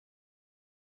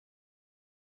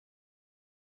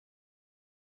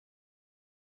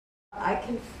I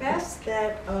confess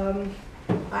that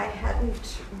I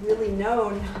hadn't really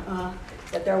known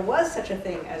that there was such a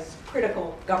thing as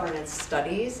critical governance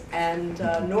studies, and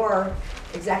nor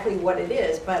exactly what it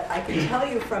is. But I can tell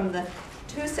you from the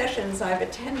 2 sessions I've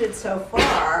attended so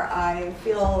far, I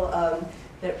feel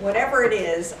that whatever it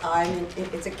is,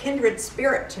 it's a kindred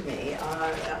spirit to me.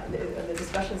 The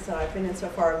discussions that I've been in so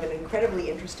far have been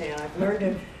incredibly interesting, and I've learned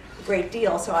a great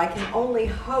deal. So I can only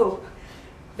hope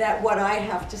that what I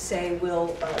have to say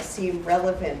will seem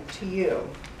relevant to you.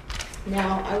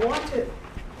 Now, I want to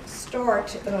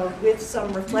start with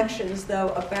some reflections, though,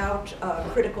 about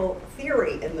critical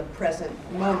theory in the present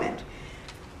moment.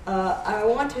 I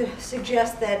want to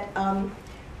suggest that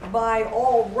by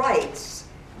all rights,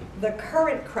 the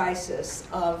current crisis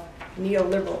of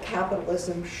neoliberal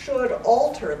capitalism should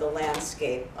alter the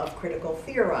landscape of critical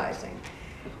theorizing.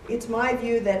 It's my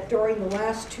view that during the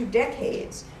last 2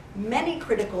 decades, many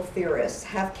critical theorists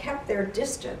have kept their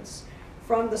distance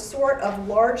from the sort of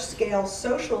large-scale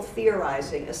social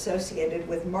theorizing associated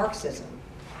with Marxism,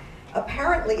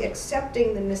 apparently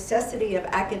accepting the necessity of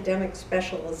academic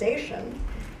specialization.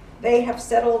 They have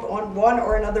settled on one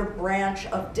or another branch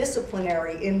of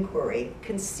disciplinary inquiry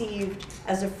conceived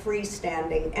as a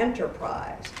freestanding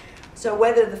enterprise. So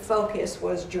whether the focus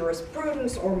was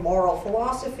jurisprudence or moral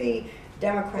philosophy,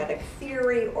 democratic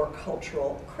theory or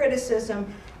cultural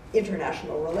criticism,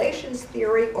 international relations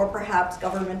theory, or perhaps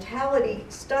governmentality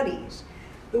studies,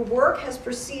 the work has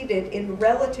proceeded in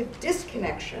relative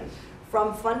disconnection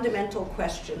from fundamental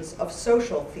questions of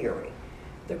social theory.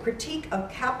 The critique of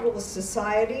capitalist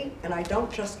society, and I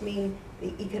don't just mean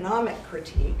the economic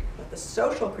critique, but the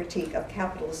social critique of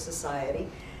capitalist society,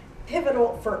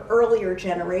 pivotal for earlier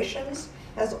generations,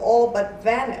 has all but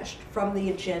vanished from the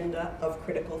agenda of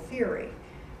critical theory.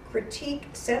 Critique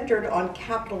centered on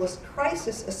capitalist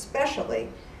crisis especially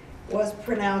was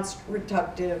pronounced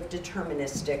reductive,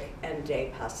 deterministic, and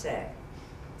dépassé.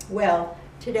 Well,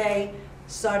 today,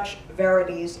 such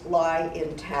verities lie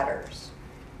in tatters.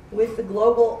 With the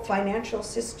global financial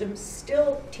system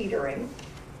still teetering,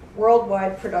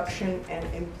 worldwide production and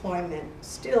employment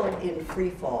still in free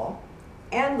fall,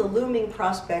 and the looming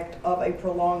prospect of a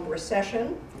prolonged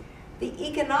recession, the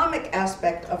economic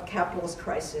aspect of capitalist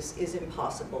crisis is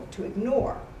impossible to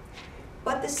ignore.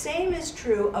 But the same is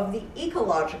true of the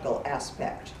ecological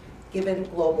aspect, given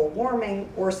global warming,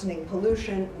 worsening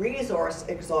pollution, resource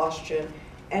exhaustion,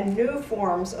 and new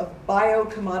forms of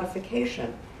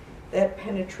biocommodification that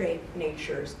penetrate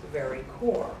nature's very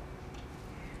core.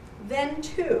 Then,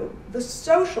 too, the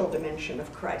social dimension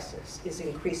of crisis is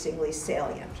increasingly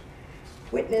salient.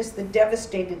 Witness the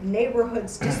devastated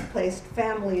neighborhoods, displaced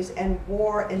families, and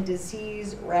war and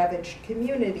disease-ravaged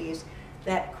communities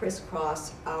that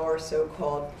crisscross our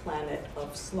so-called planet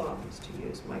of slums, to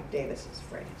use Mike Davis's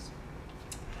phrase.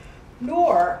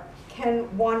 Nor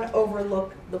can one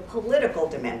overlook the political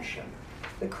dimension,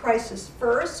 the crisis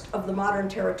first of the modern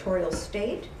territorial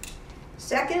state,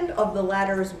 second of the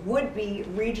latter's would-be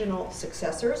regional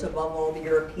successors, above all the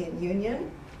European Union,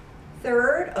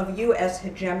 third of US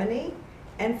hegemony,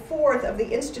 and fourth of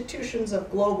the institutions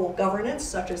of global governance,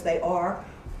 such as they are,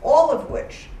 all of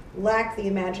which lack the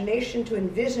imagination to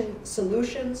envision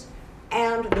solutions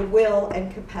and the will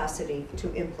and capacity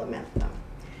to implement them.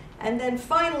 And then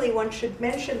finally, one should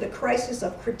mention the crisis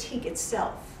of critique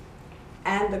itself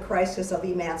and the crisis of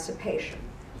emancipation,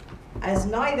 as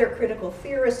neither critical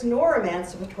theorists nor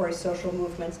emancipatory social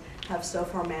movements have so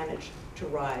far managed to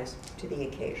rise to the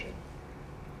occasion.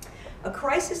 A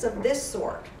crisis of this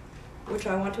sort, which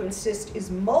I want to insist is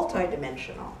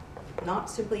multidimensional, not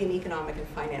simply an economic and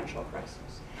financial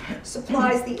crisis,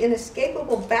 supplies the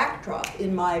inescapable backdrop,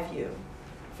 in my view,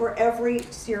 for every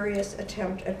serious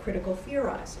attempt at critical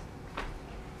theorizing.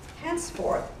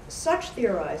 Henceforth, such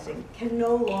theorizing can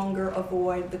no longer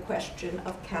avoid the question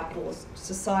of capitalist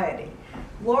society.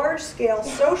 Large-scale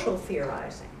social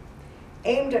theorizing,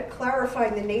 aimed at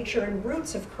clarifying the nature and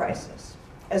roots of crisis,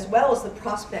 as well as the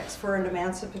prospects for an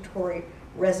emancipatory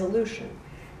resolution,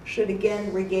 should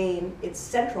again regain its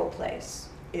central place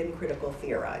in critical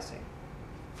theorizing.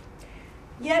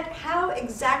 Yet, how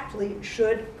exactly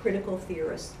should critical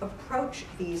theorists approach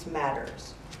these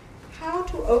matters? How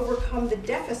to overcome the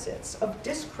deficits of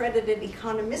discredited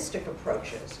economistic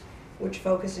approaches, which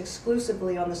focus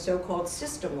exclusively on the so-called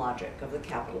system logic of the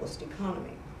capitalist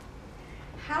economy?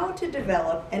 How to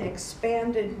develop an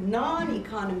expanded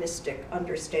non-economistic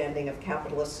understanding of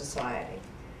capitalist society,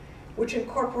 which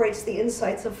incorporates the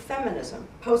insights of feminism,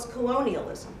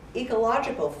 post-colonialism,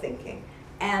 ecological thinking,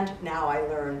 and now I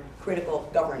learn critical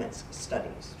governance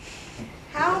studies.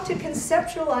 How to to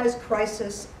conceptualize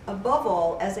crisis above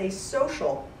all as a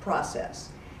social process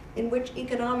in which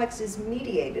economics is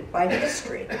mediated by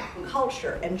history,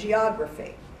 culture, and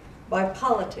geography, by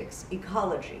politics,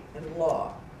 ecology, and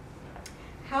law.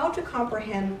 How to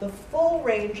comprehend the full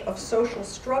range of social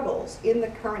struggles in the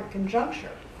current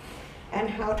conjuncture, and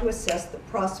how to assess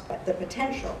the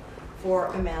potential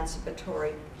for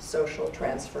emancipatory social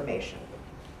transformation.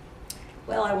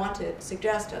 Well, I want to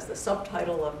suggest, as the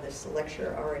subtitle of this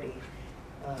lecture already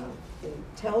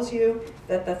tells you,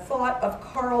 that the thought of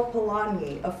Karl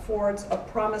Polanyi affords a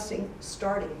promising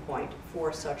starting point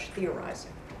for such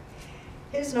theorizing.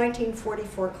 His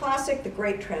 1944 classic, The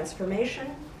Great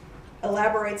Transformation,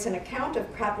 elaborates an account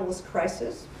of capitalist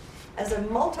crisis as a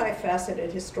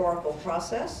multifaceted historical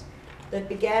process that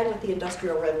began with the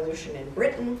Industrial Revolution in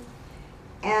Britain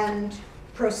and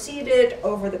proceeded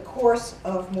over the course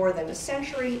of more than a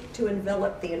century to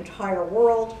envelop the entire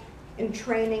world,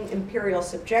 entraining imperial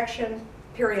subjection,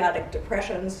 periodic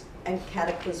depressions, and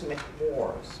cataclysmic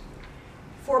wars.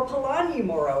 For Polanyi,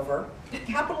 moreover,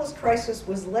 capitalist crisis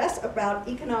was less about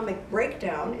economic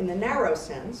breakdown in the narrow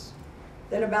sense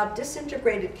than about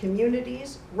disintegrated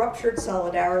communities, ruptured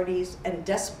solidarities, and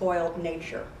despoiled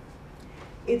nature.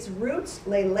 Its roots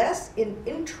lay less in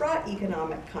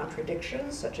intra-economic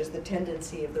contradictions, such as the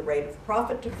tendency of the rate of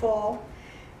profit to fall,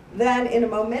 than in a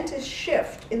momentous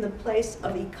shift in the place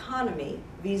of economy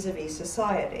vis-a-vis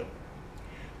society.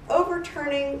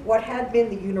 Overturning what had been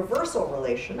the universal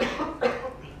relation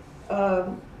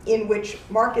in which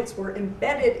markets were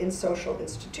embedded in social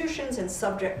institutions and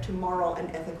subject to moral and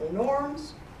ethical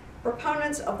norms,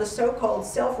 proponents of the so-called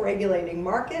self-regulating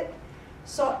market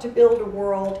sought to build a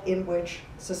world in which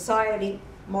society,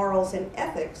 morals, and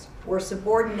ethics were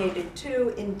subordinated to,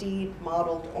 indeed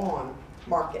modeled on,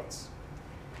 markets.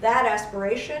 That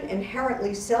aspiration,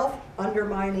 inherently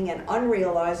self-undermining and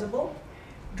unrealizable,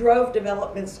 drove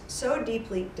developments so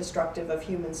deeply destructive of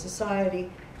human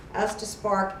society as to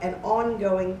spark an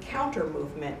ongoing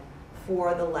counter-movement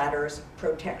for the latter's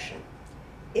protection.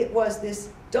 It was this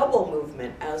double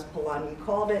movement, as Polanyi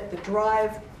called it, the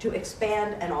drive to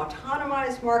expand and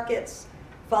autonomize markets,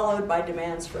 followed by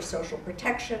demands for social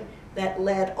protection, that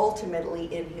led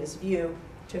ultimately, in his view,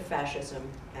 to fascism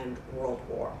and world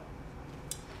war.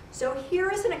 So here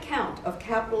is an account of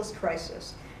capitalist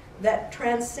crisis that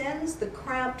transcends the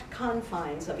cramped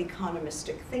confines of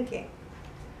economistic thinking.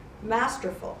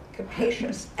 Masterful,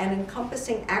 capacious, and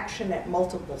encompassing action at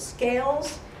multiple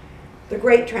scales, The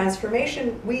Great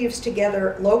Transformation weaves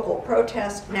together local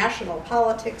protest, national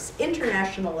politics,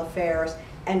 international affairs,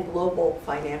 and global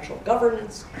financial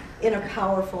governance in a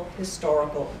powerful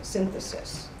historical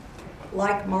synthesis.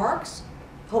 Like Marx,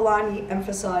 Polanyi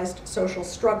emphasized social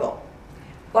struggle,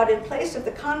 but in place of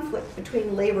the conflict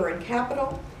between labor and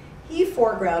capital, he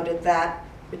foregrounded that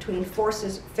between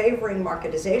forces favoring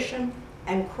marketization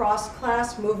and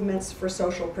cross-class movements for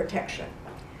social protection.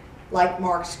 Like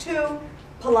Marx, too,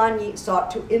 Polanyi sought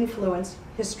to influence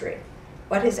history,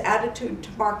 but his attitude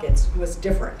to markets was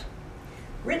different.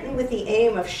 Written with the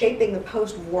aim of shaping the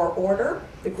post-war order,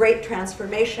 The Great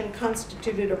Transformation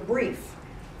constituted a brief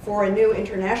for a new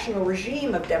international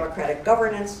regime of democratic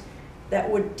governance that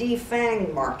would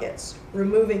defang markets,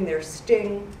 removing their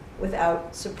sting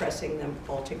without suppressing them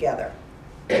altogether.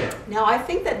 Now, I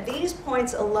think that these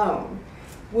points alone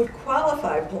would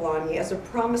qualify Polanyi as a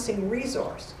promising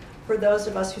resource for those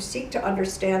of us who seek to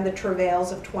understand the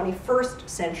travails of 21st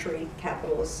century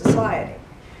capitalist society.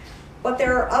 But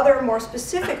there are other more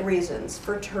specific reasons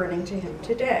for turning to him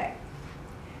today.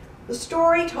 The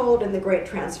story told in The Great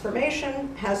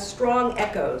Transformation has strong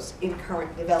echoes in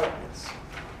current developments.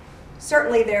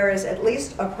 Certainly there is at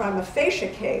least a prima facie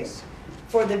case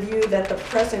for the view that the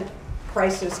present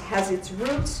crisis has its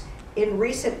roots in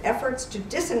recent efforts to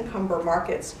disencumber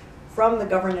markets from the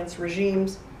governance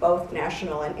regimes, both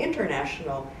national and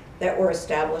international, that were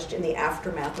established in the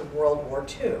aftermath of World War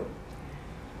II.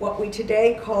 What we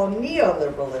today call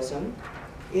neoliberalism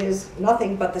is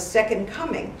nothing but the second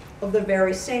coming of the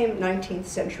very same 19th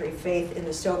century faith in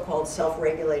the so-called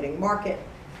self-regulating market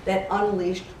that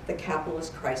unleashed the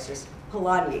capitalist crisis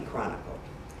Polanyi chronicled.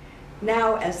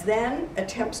 Now, as then,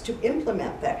 attempts to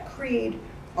implement that creed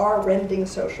are rending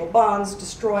social bonds,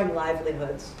 destroying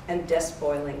livelihoods, and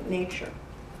despoiling nature.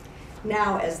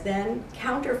 Now, as then,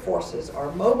 counter forces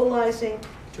are mobilizing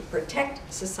to protect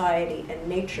society and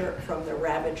nature from the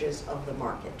ravages of the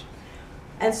market.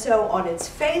 And so, on its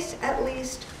face at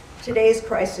least, today's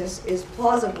crisis is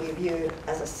plausibly viewed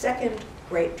as a second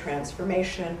great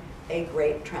transformation, a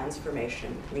great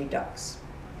transformation redux.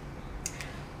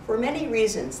 For many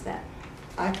reasons, then,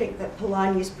 I think that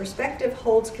Polanyi's perspective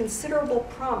holds considerable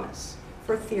promise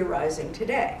for theorizing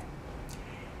today.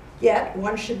 Yet,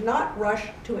 one should not rush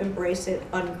to embrace it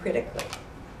uncritically.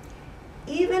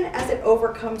 Even as it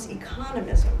overcomes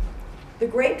economism, the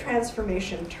great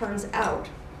transformation turns out,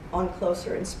 on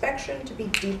closer inspection, to be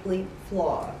deeply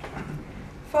flawed.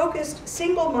 Focused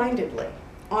single-mindedly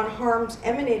on harms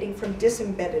emanating from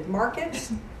disembedded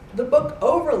markets, the book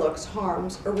overlooks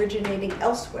harms originating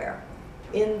elsewhere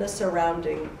in the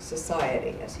surrounding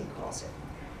society, as he calls it.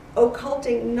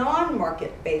 Occulting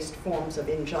non-market-based forms of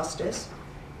injustice,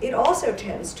 it also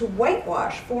tends to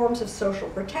whitewash forms of social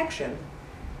protection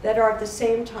that are at the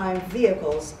same time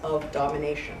vehicles of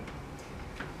domination.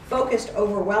 Focused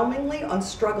overwhelmingly on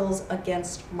struggles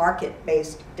against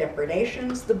market-based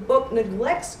depredations, the book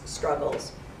neglects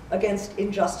struggles against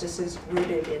injustices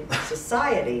rooted in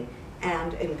society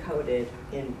and encoded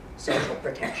in social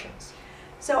protections.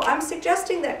 So I'm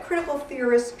suggesting that critical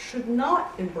theorists should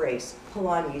not embrace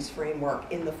Polanyi's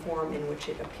framework in the form in which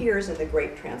it appears in The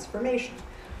Great Transformation.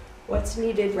 What's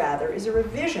needed, rather, is a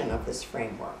revision of this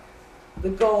framework.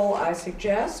 The goal, I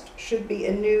suggest, should be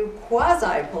a new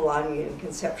quasi-Polanyian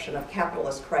conception of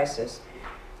capitalist crisis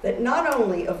that not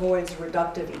only avoids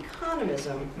reductive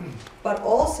economism, but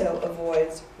also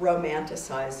avoids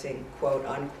romanticizing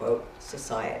quote-unquote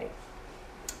society.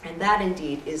 And that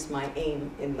indeed is my aim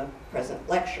in the present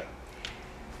lecture.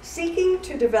 Seeking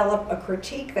to develop a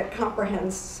critique that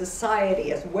comprehends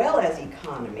society as well as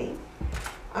economy,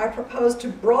 I propose to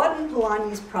broaden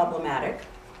Polanyi's problematic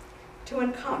to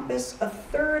encompass a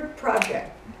third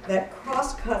project that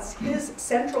cross-cuts his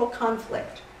central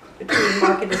conflict between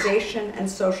marketization and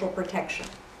social protection.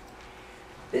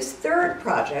 This third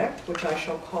project, which I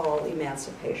shall call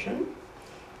emancipation,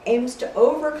 aims to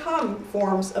overcome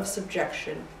forms of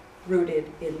subjection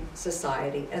rooted in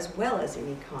society as well as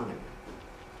in economy.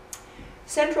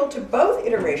 Central to both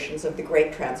iterations of the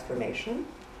Great Transformation,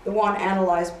 the one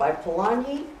analyzed by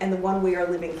Polanyi and the one we are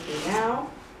living through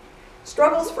now,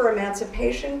 struggles for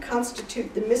emancipation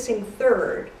constitute the missing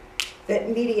third that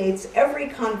mediates every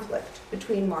conflict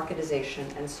between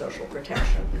marketization and social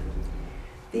protection.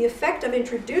 The effect of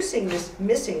introducing this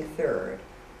missing third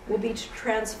will be to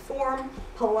transform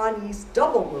Polanyi's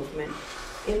double movement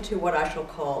into what I shall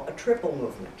call a triple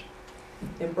movement,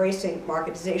 embracing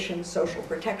marketization, social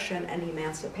protection, and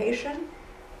emancipation.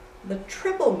 The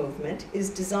triple movement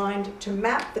is designed to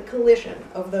map the collision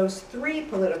of those three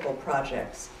political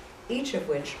projects, each of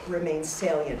which remains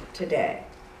salient today.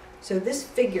 So this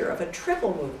figure of a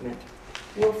triple movement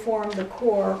will form the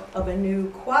core of a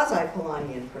new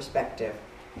quasi-Polanyian perspective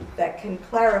that can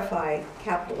clarify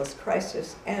capitalist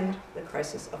crisis and the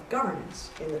crisis of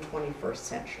governance in the 21st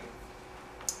century.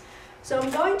 So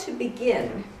I'm going to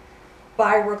begin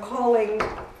by recalling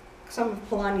some of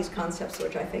Polanyi's concepts,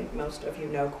 which I think most of you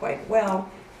know quite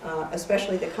well,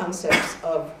 especially the concepts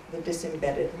of the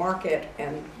disembedded market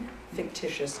and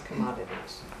fictitious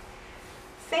commodities.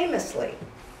 Famously,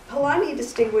 Polanyi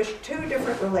distinguished two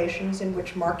different relations in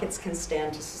which markets can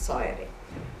stand to society.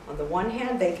 On the one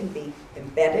hand, they can be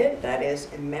embedded, that is,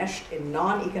 enmeshed in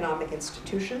non-economic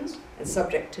institutions and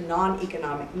subject to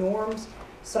non-economic norms,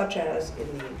 such as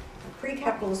in the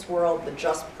pre-capitalist world, the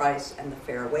just price and the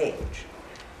fair wage.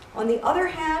 On the other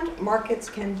hand, markets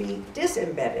can be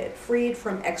disembedded, freed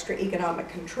from extra economic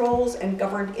controls and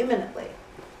governed immanently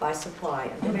by supply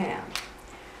and demand.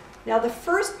 Now, the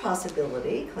first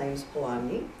possibility, claims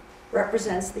Polanyi,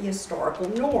 represents the historical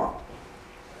norm.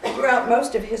 Throughout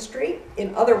most of history,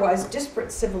 in otherwise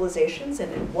disparate civilizations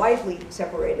and in widely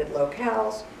separated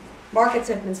locales, markets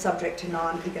have been subject to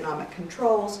non-economic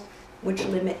controls which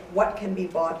limit what can be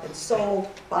bought and sold,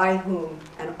 by whom,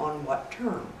 and on what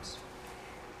terms.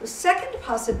 The second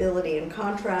possibility, in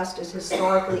contrast, is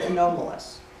historically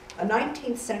anomalous. A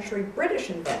 19th century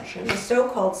British invention, the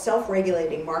so-called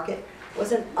self-regulating market,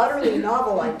 was an utterly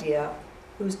novel idea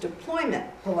whose deployment,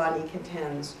 Polanyi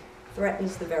contends,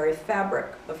 threatens the very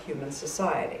fabric of human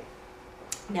society.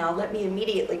 Now, let me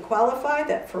immediately qualify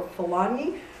that for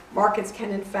Polanyi, markets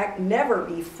can in fact never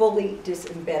be fully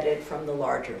disembedded from the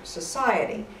larger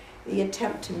society. The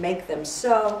attempt to make them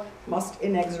so must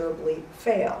inexorably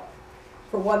fail.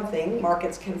 For one thing,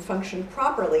 markets can function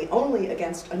properly only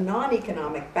against a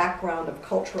non-economic background of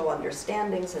cultural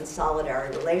understandings and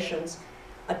solidary relations.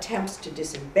 Attempts to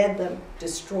disembed them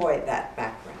destroy that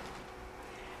background.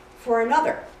 For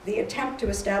another, the attempt to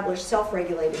establish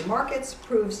self-regulating markets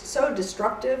proves so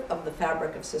destructive of the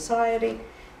fabric of society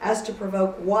as to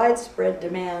provoke widespread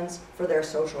demands for their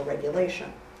social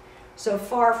regulation. So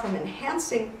far from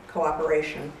enhancing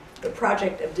cooperation, the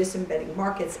project of disembedding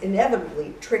markets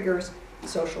inevitably triggers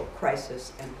social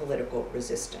crisis and political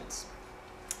resistance.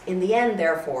 In the end,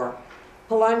 therefore,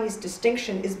 Polanyi's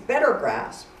distinction is better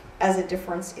grasped as a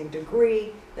difference in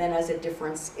degree than as a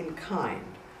difference in kind.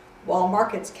 While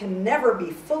markets can never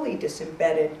be fully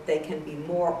disembedded, they can be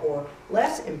more or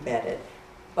less embedded,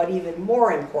 but even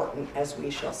more important, as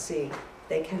we shall see,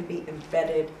 they can be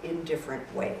embedded in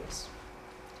different ways.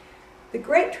 The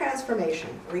Great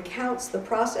Transformation recounts the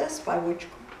process by which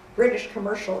British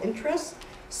commercial interests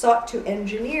sought to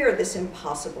engineer this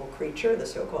impossible creature, the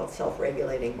so-called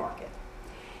self-regulating market.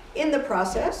 In the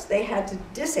process, they had to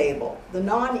disable the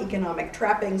non-economic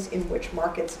trappings in which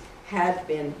markets had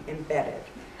been embedded.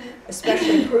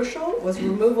 Especially crucial was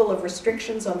removal of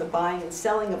restrictions on the buying and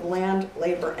selling of land,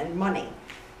 labor, and money,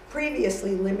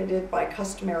 previously limited by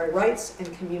customary rights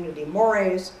and community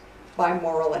mores, by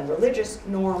moral and religious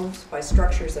norms, by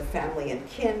structures of family and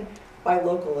kin, by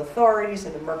local authorities,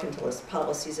 and the mercantilist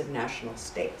policies of national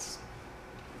states.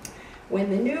 When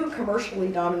the new commercially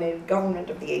dominated government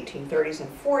of the 1830s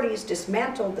and 40s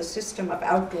dismantled the system of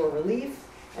outdoor relief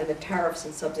and the tariffs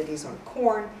and subsidies on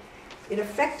corn, it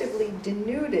effectively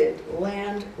denuded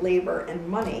land, labor, and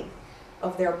money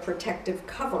of their protective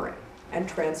covering and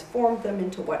transformed them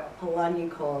into what Polanyi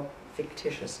called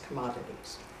fictitious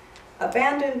commodities.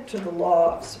 Abandoned to the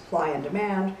law of supply and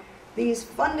demand, these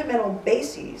fundamental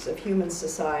bases of human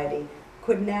society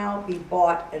could now be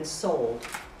bought and sold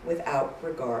without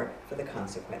regard for the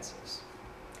consequences.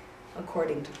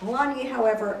 According to Polanyi,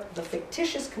 however, the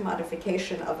fictitious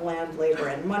commodification of land, labor,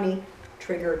 and money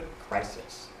triggered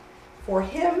crisis. For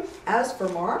him, as for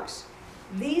Marx,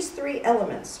 these three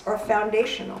elements are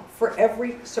foundational for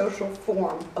every social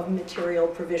form of material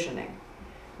provisioning.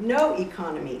 No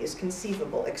economy is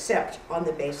conceivable except on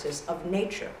the basis of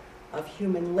nature, of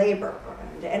human labor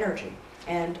and energy,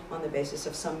 and on the basis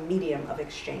of some medium of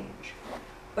exchange.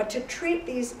 But to treat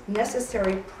these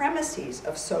necessary premises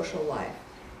of social life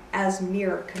as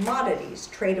mere commodities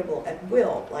tradable at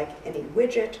will, like any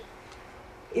widget,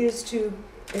 is to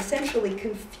essentially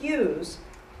confuse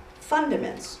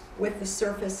fundaments with the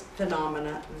surface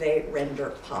phenomena they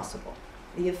render possible.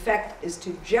 The effect is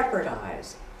to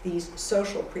jeopardize these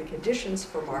social preconditions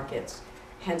for markets,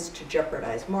 hence to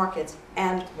jeopardize markets,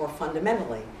 and more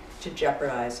fundamentally, to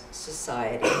jeopardize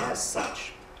society as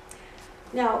such.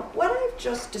 Now, what I've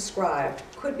just described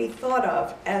could be thought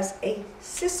of as a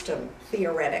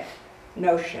system-theoretic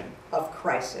notion of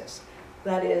crisis.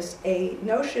 That is, a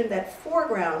notion that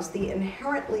foregrounds the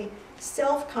inherently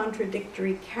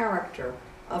self-contradictory character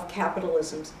of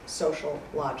capitalism's social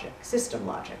logic, system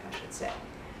logic, I should say.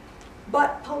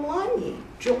 But Polanyi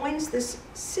joins this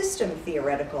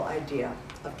system-theoretical idea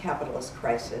of capitalist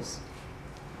crisis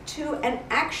to an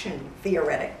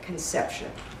action-theoretic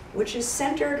conception, which is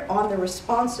centered on the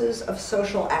responses of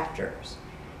social actors.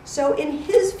 So in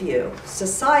his view,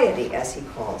 society, as he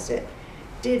calls it,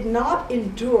 did not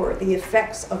endure the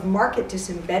effects of market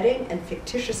disembedding and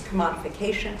fictitious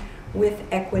commodification with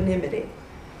equanimity.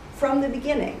 From the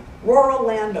beginning, rural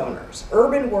landowners,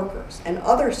 urban workers, and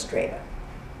other strata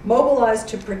mobilized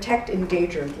to protect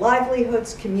endangered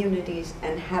livelihoods, communities,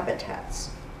 and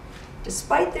habitats.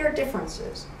 Despite their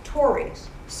differences, Tories,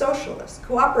 socialists,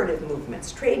 cooperative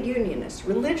movements, trade unionists,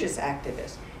 religious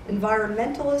activists,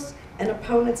 environmentalists, and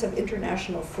opponents of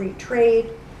international free trade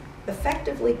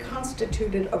effectively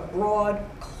constituted a broad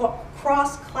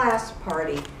cross-class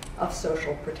party of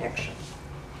social protection.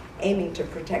 Aiming to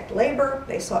protect labor,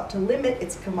 they sought to limit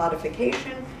its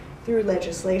commodification through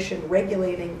legislation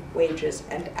regulating wages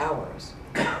and hours.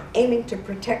 Aiming to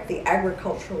protect the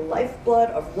agricultural lifeblood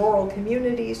of rural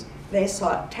communities, they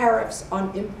sought tariffs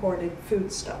on imported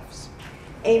foodstuffs.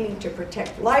 Aiming to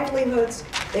protect livelihoods,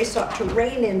 they sought to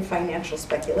rein in financial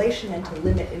speculation and to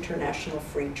limit international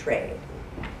free trade.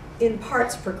 In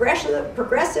parts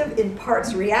progressive, in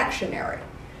parts reactionary,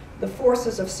 the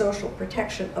forces of social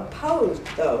protection opposed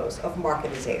those of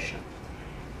marketization.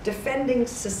 Defending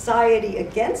society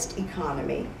against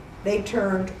economy, they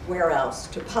turned where else?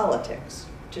 To politics,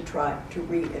 to try to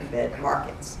re-embed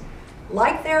markets.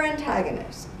 Like their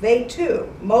antagonists, they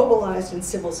too mobilized in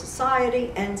civil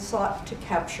society and sought to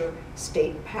capture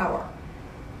state power.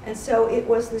 And so it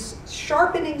was this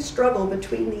sharpening struggle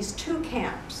between these two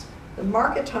camps, the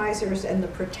marketizers and the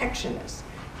protectionists,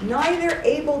 neither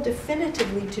able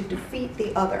definitively to defeat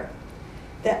the other,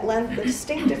 that lent the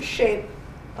distinctive shape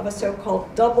of a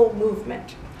so-called double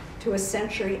movement to a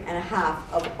century and a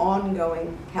half of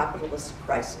ongoing capitalist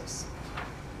crisis.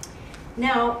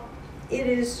 Now, it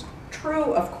is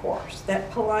true, of course,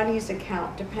 that Polanyi's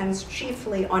account depends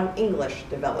chiefly on English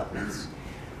developments,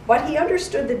 but he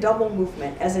understood the double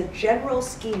movement as a general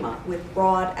schema with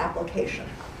broad application.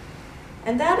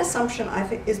 And that assumption, I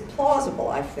think, is plausible,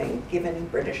 I think, given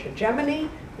British hegemony,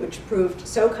 which proved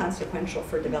so consequential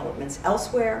for developments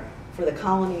elsewhere, for the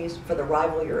colonies, for the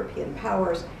rival European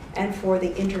powers, and for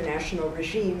the international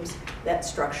regimes that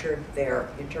structured their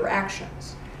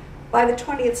interactions. By the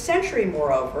 20th century,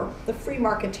 moreover, the free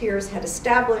marketeers had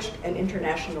established an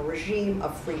international regime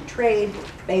of free trade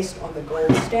based on the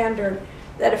gold standard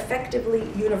that effectively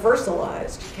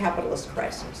universalized capitalist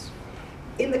crisis.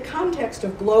 In the context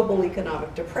of global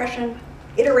economic depression,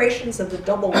 iterations of the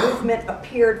double movement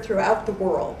appeared throughout the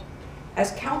world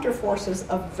as counterforces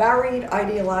of varied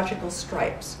ideological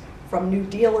stripes, from New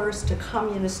Dealers to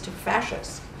communists to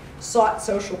fascists, sought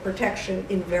social protection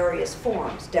in various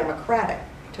forms: democratic,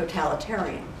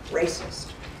 totalitarian,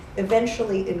 racist,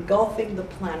 eventually engulfing the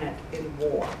planet in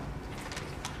war.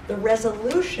 The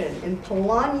resolution, in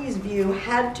Polanyi's view,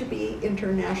 had to be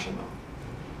international,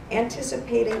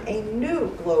 anticipating a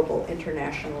new global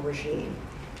international regime.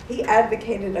 He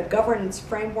advocated a governance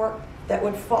framework that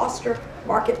would foster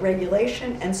market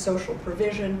regulation and social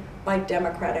provision by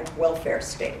democratic welfare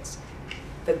states.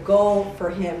 The goal for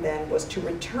him then was to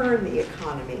return the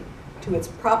economy to its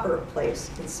proper place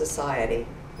in society,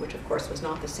 which of course was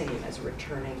not the same as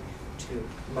returning to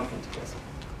mercantilism.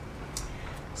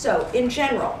 So in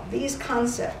general, these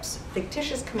concepts,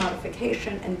 fictitious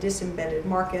commodification and disembedded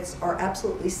markets, are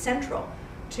absolutely central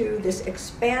to this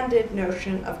expanded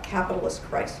notion of capitalist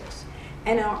crisis.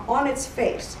 And on its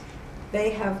face,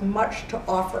 they have much to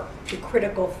offer to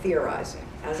critical theorizing.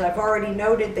 As I've already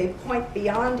noted, they point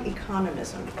beyond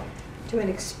economism to an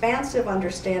expansive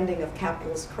understanding of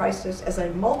capitalist crisis as a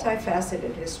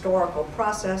multifaceted historical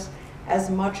process, as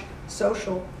much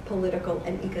social, political,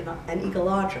 and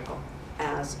ecological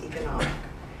as economic.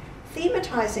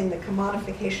 Thematizing the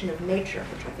commodification of nature,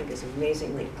 which I think is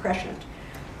amazingly prescient,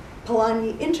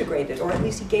 Polanyi integrated, or at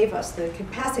least he gave us the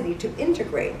capacity to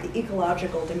integrate the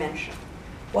ecological dimension,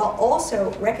 while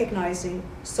also recognizing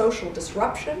social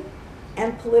disruption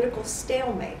and political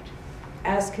stalemate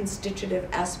as constitutive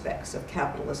aspects of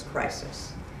capitalist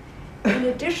crisis. In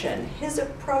addition, his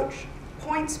approach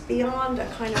points beyond a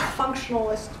kind of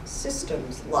functionalist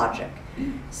systems logic.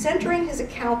 Centering his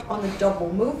account on the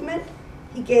double movement,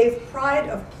 he gave pride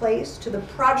of place to the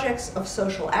projects of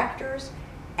social actors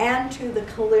and to the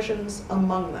collisions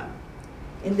among them.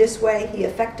 In this way, he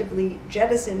effectively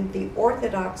jettisoned the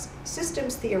orthodox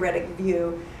systems theoretic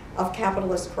view of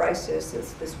capitalist crisis,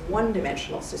 as this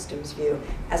one-dimensional systems view,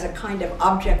 as a kind of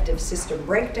objective system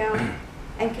breakdown,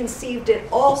 and conceived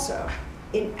it also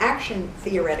in action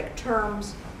theoretic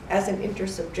terms as an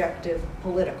intersubjective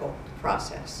political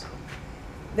process.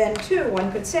 Then too,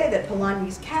 one could say that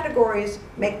Polanyi's categories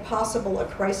make possible a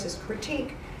crisis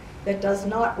critique that does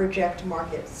not reject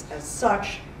markets as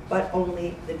such, but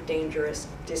only the dangerous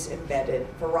disembedded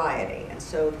variety. And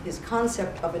so his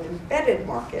concept of an embedded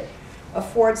market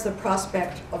affords the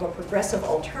prospect of a progressive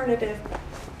alternative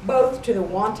both to the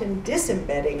wanton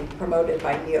disembedding promoted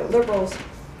by neoliberals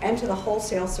and to the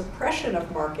wholesale suppression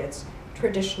of markets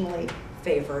traditionally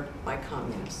favored by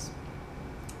communists.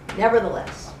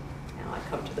 Nevertheless, now I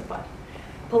come to the but,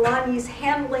 Polanyi's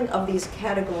handling of these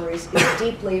categories is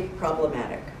deeply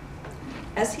problematic.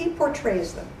 As he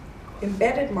portrays them,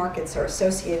 embedded markets are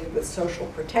associated with social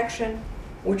protection,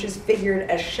 which is figured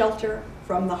as shelter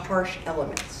from the harsh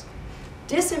elements.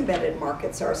 Disembedded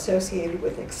markets are associated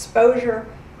with exposure,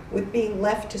 with being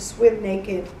left to swim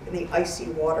naked in the icy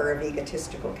water of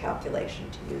egotistical calculation,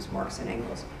 to use Marx and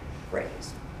Engels'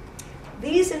 phrase.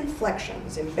 These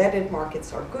inflections, embedded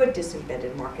markets are good,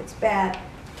 disembedded markets bad,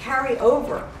 carry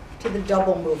over to the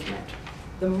double movement.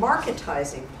 The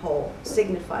marketizing pole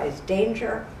signifies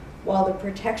danger, while the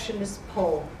protectionist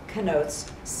pole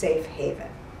connotes safe haven.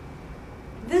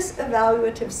 This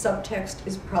evaluative subtext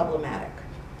is problematic.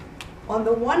 On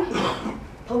the one hand,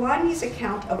 Polanyi's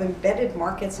account of embedded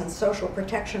markets and social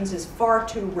protections is far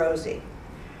too rosy.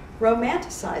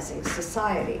 Romanticizing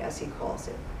society, as he calls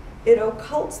it, it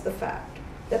occults the fact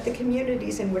that the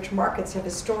communities in which markets have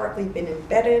historically been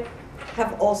embedded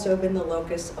have also been the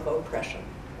locus of oppression.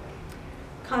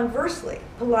 Conversely,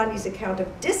 Polanyi's account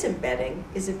of disembedding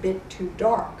is a bit too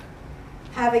dark.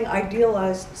 Having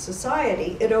idealized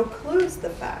society, it occludes the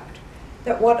fact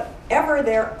that whatever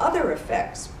their other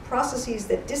effects, processes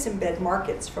that disembed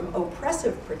markets from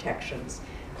oppressive protections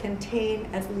contain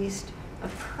at least a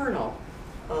kernel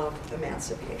of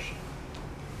emancipation.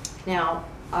 Now,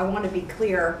 I want to be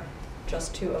clear,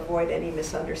 just to avoid any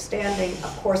misunderstanding.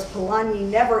 Of course, Polanyi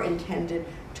never intended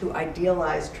to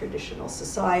idealize traditional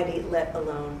society, let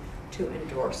alone to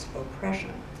endorse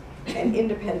oppression. An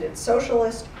independent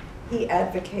socialist, he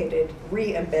advocated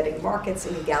re-embedding markets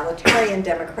in egalitarian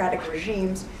democratic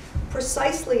regimes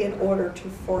precisely in order to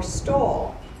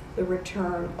forestall the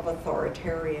return of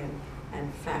authoritarian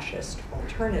and fascist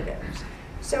alternatives.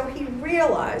 So he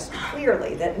realized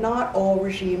clearly that not all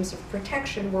regimes of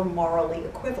protection were morally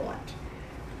equivalent.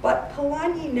 But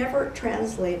Polanyi never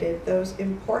translated those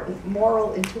important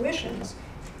moral intuitions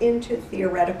into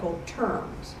theoretical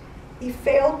terms. He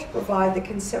failed to provide the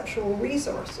conceptual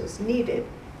resources needed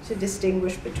to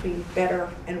distinguish between better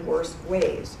and worse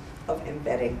ways of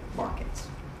embedding markets.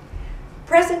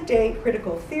 Present-day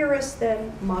critical theorists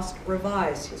then must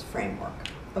revise his framework,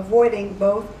 avoiding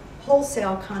both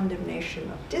wholesale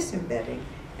condemnation of disembedding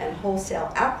and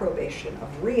wholesale approbation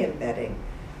of re-embedding.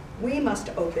 We must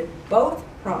open both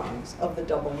prongs of the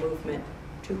double movement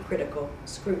to critical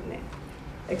scrutiny,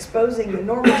 exposing the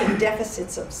normative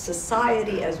deficits of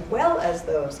society as well as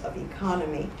those of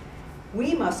economy.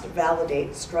 We must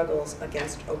validate struggles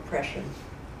against oppression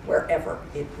wherever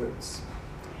it roots.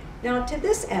 Now, to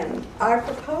this end, I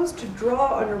propose to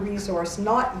draw on a resource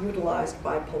not utilized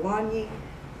by Polanyi,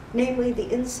 namely the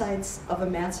insights of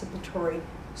emancipatory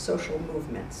social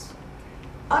movements.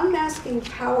 Unmasking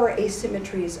power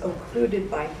asymmetries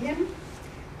occluded by him,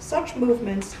 such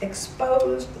movements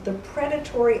exposed the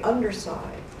predatory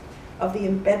underside of the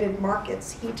embedded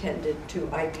markets he tended to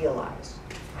idealize.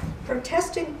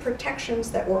 Protesting protections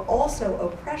that were also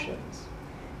oppressions,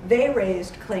 they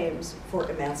raised claims for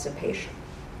emancipation.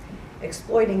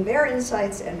 Exploiting their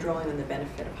insights and drawing on the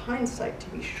benefit of hindsight, to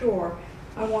be sure,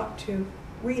 I want to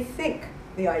rethink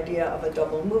the idea of a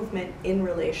double movement in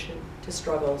relation to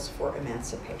struggles for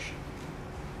emancipation.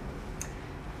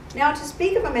 Now, to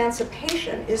speak of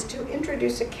emancipation is to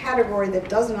introduce a category that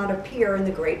does not appear in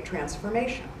the Great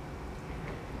Transformation.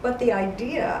 But the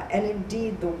idea, and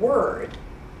indeed the word,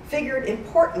 figured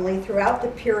importantly throughout the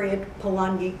period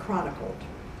Polanyi chronicled.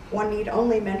 One need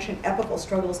only mention epical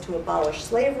struggles to abolish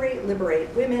slavery,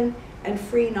 liberate women, and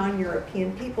free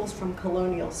non-European peoples from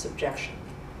colonial subjection,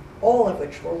 all of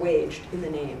which were waged in the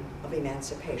name of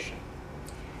emancipation.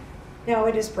 Now,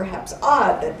 it is perhaps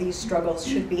odd that these struggles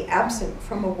should be absent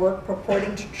from a work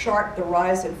purporting to chart the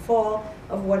rise and fall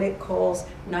of what it calls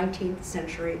 19th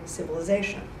century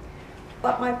civilization.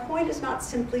 But my point is not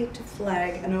simply to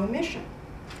flag an omission.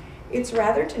 It's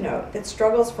rather to note that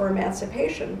struggles for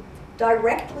emancipation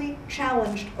directly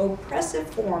challenged oppressive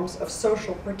forms of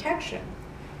social protection,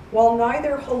 while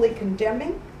neither wholly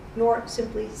condemning nor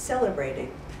simply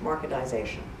celebrating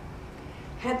marketization.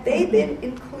 Had they been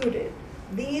included,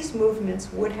 these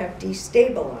movements would have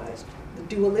destabilized the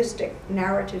dualistic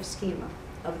narrative schema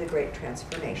of the Great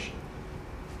Transformation.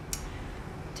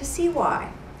 To see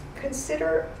why,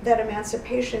 consider that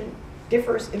emancipation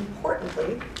differs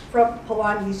importantly from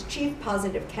Polanyi's chief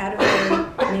positive category,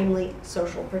 namely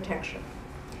social protection.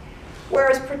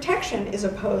 Whereas protection is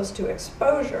opposed to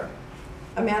exposure,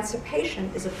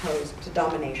 emancipation is opposed to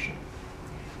domination.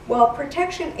 While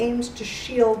protection aims to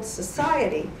shield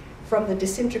society from the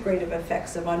disintegrative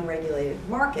effects of unregulated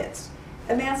markets,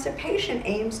 emancipation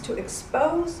aims to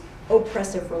expose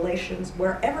oppressive relations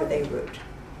wherever they root,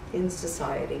 in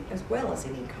society as well as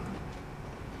in economy.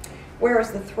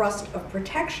 Whereas the thrust of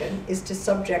protection is to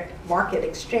subject market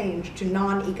exchange to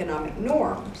non-economic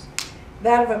norms,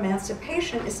 that of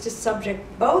emancipation is to subject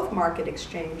both market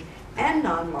exchange and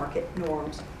non-market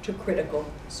norms to critical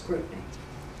scrutiny.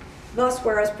 Thus,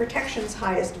 whereas protection's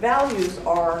highest values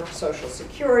are social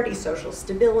security, social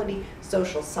stability,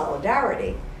 social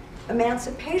solidarity,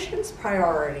 emancipation's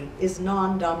priority is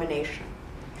non-domination,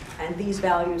 and these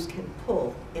values can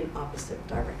pull in opposite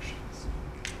directions.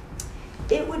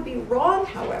 It would be wrong,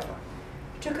 however,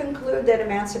 to conclude that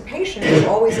emancipation is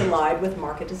always allied with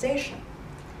marketization.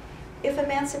 If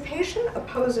emancipation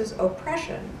opposes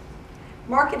oppression,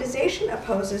 marketization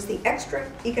opposes the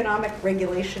extra economic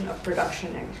regulation of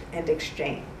production and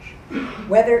exchange,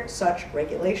 whether such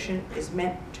regulation is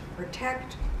meant to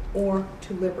protect or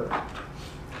to liberate.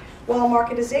 While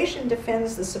marketization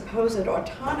defends the supposed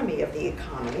autonomy of the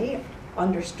economy,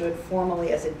 understood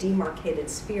formally as a demarcated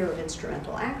sphere of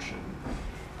instrumental action,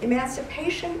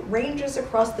 emancipation ranges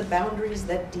across the boundaries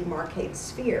that demarcate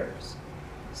spheres,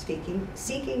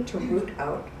 seeking to root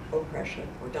out oppression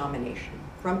or domination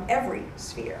from every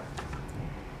sphere.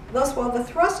 Thus, while the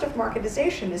thrust of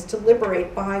marketization is to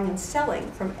liberate buying and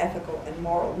selling from ethical and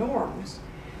moral norms,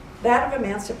 that of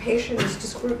emancipation is to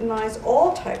scrutinize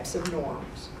all types of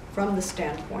norms from the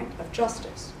standpoint of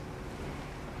justice.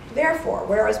 Therefore,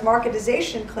 whereas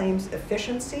marketization claims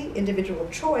efficiency, individual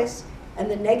choice, and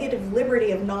the negative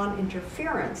liberty of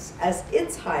non-interference as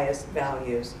its highest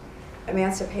values,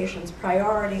 emancipation's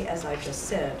priority, as I just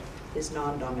said, is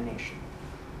non-domination.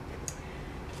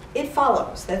 It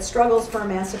follows that struggles for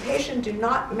emancipation do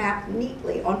not map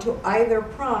neatly onto either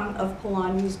prong of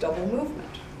Polanyi's double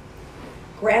movement.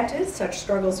 Granted, such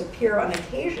struggles appear on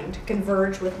occasion to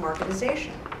converge with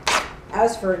marketization,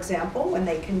 as, for example, when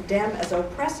they condemn as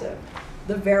oppressive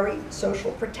the very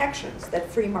social protections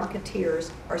that free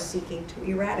marketeers are seeking to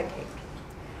eradicate.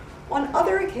 On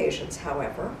other occasions,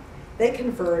 however, they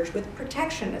converge with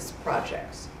protectionist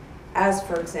projects, as,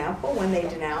 for example, when they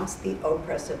denounce the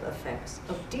oppressive effects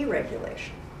of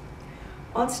deregulation.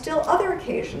 On still other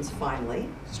occasions, finally,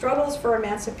 struggles for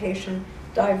emancipation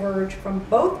diverge from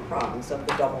both prongs of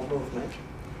the double movement,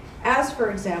 as, for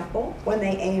example, when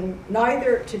they aim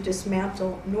neither to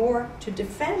dismantle nor to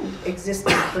defend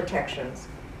existing protections,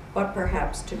 but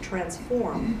perhaps to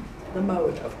transform the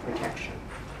mode of protection.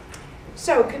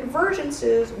 So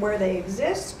convergences where they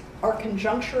exist are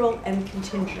conjunctural and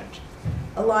contingent.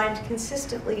 Aligned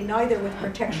consistently neither with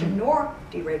protection nor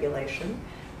deregulation,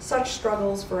 such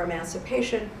struggles for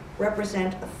emancipation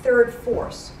represent a third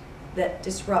force that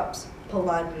disrupts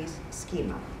Polanyi's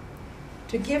schema.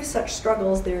 To give such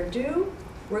struggles their due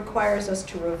requires us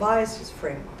to revise his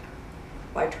framework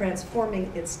by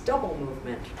transforming its double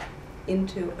movement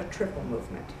into a triple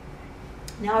movement.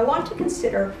 Now, I want to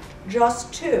consider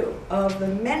just two of the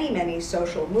many, many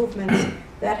social movements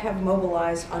that have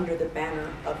mobilized under the banner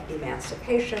of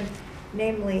emancipation,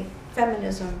 namely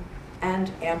feminism and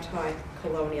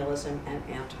anti-colonialism and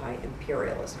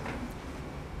anti-imperialism.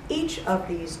 Each of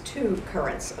these two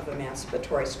currents of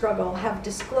emancipatory struggle have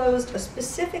disclosed a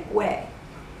specific way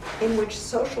in which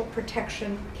social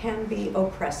protection can be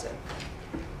oppressive.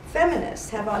 Feminists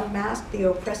have unmasked the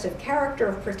oppressive character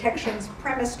of protections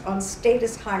premised on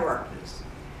status hierarchies,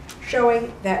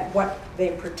 showing that what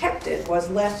they protected was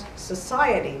less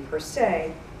society per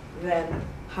se than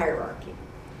hierarchy.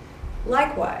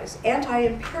 Likewise,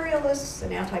 anti-imperialists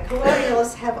and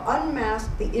anti-colonialists have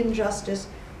unmasked the injustice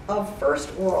of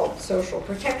first world social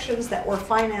protections that were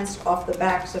financed off the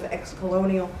backs of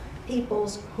ex-colonial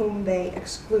peoples whom they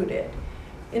excluded.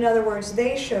 In other words,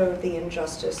 they showed the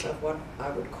injustice of what I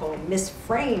would call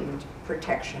misframed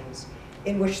protections,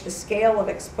 in which the scale of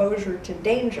exposure to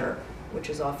danger, which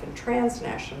is often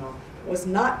transnational, was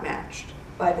not matched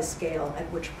by the scale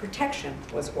at which protection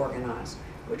was organized,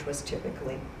 which was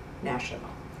typically national.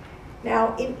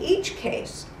 Now, in each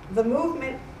case, the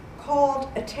movement called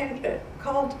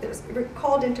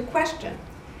into question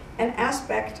an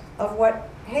aspect of what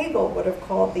Hegel would have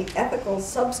called the ethical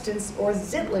substance or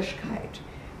Sittlichkeit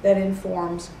that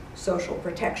informs social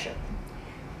protection.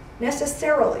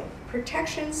 Necessarily,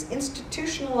 protections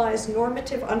institutionalize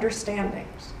normative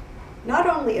understandings, not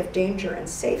only of danger and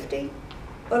safety,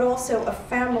 but also of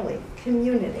family,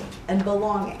 community, and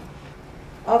belonging,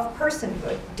 of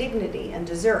personhood, dignity, and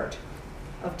desert,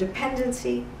 of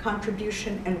dependency,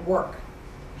 contribution, and work,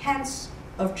 hence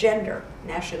of gender,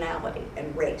 nationality,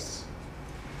 and race.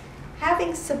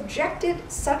 Having subjected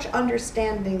such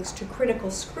understandings to critical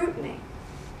scrutiny,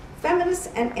 feminists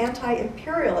and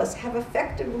anti-imperialists have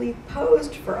effectively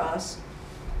posed for us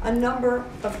a number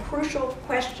of crucial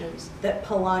questions that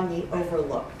Polanyi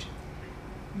overlooked.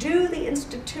 Do the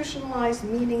institutionalized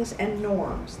meanings and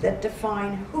norms that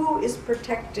define who is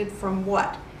protected from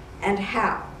what and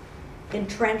how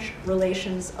entrench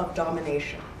relations of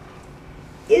domination?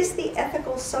 Is the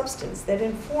ethical substance that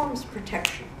informs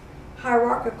protection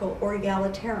hierarchical or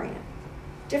egalitarian,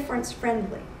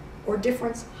 difference-friendly, or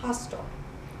difference-hostile?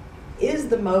 Is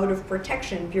the mode of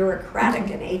protection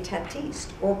bureaucratic and etatiste,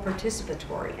 or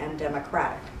participatory and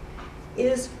democratic?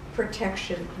 Is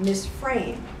protection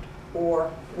misframed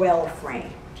or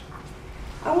well-framed?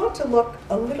 I want to look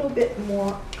a little bit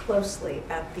more closely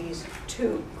at these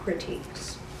two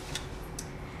critiques.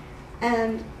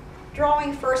 And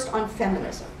drawing first on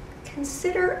feminism,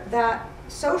 consider that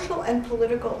social and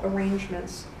political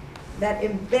arrangements that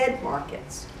embed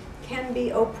markets can be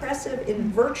oppressive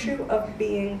in virtue of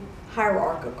being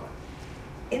hierarchical.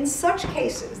 In such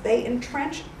cases, they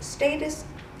entrench status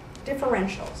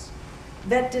differentials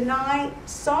that deny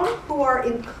some who are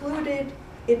included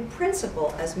in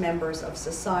principle as members of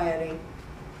society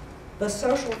the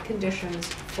social conditions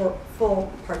for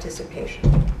full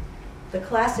participation. The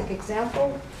classic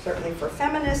example, certainly for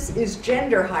feminists, is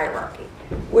gender hierarchy,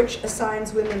 which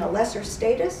assigns women a lesser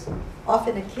status,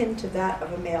 often akin to that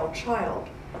of a male child,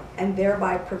 and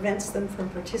thereby prevents them from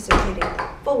participating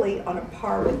fully on a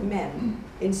par with men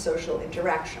in social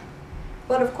interaction.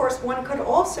 But of course, one could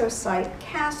also cite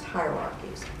caste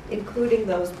hierarchies, including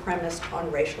those premised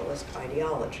on racialist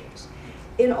ideologies.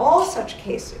 In all such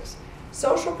cases,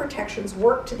 social protections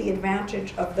work to the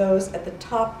advantage of those at the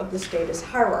top of the status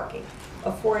hierarchy,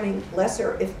 affording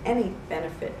lesser, if any,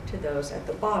 benefit to those at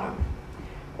the bottom.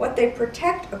 What they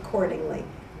protect, accordingly,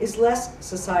 is less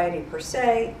society per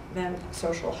se than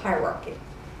social hierarchy.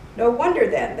 No wonder,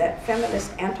 then, that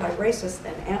feminist, anti-racist,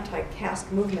 and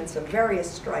anti-caste movements of various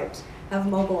stripes have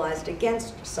mobilized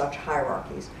against such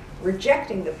hierarchies,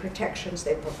 rejecting the protections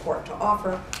they purport to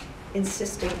offer,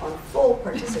 insisting on full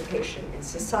participation in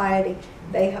society.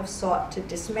 They have sought to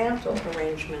dismantle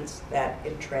arrangements that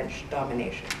entrench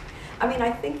domination. I mean,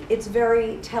 I think it's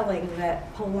very telling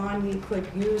that Polanyi could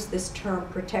use this term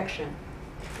protection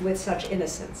with such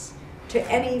innocence. To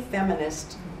any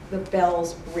feminist, the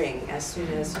bells ring as soon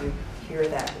as you hear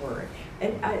that word.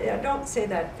 And I don't say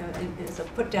that as a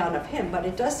put down of him, but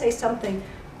it does say something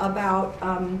about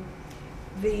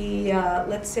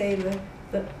let's say,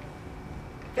 the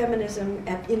feminism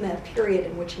in that period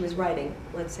in which he was writing,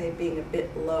 let's say, being a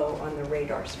bit low on the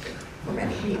radar screen for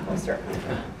many people, certainly.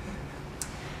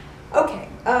 Okay,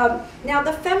 now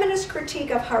the feminist critique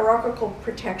of hierarchical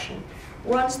protection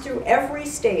runs through every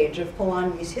stage of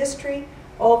Polanyi's history,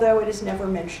 although it is never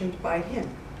mentioned by him.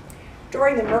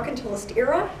 During the mercantilist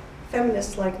era,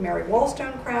 feminists like Mary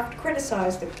Wollstonecraft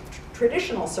criticized the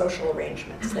traditional social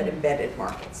arrangements that embedded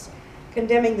markets,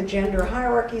 condemning the gender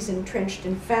hierarchies entrenched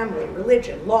in family,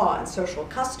 religion, law, and social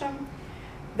custom.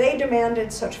 They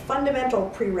demanded such fundamental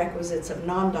prerequisites of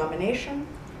non-domination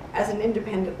as an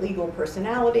independent legal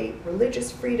personality,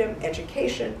 religious freedom,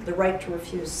 education, the right to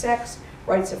refuse sex,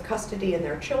 rights of custody in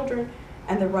their children,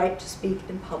 and the right to speak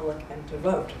in public and to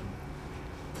vote.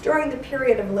 During the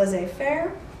period of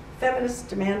laissez-faire, feminists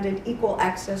demanded equal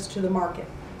access to the market.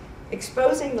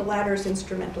 Exposing the latter's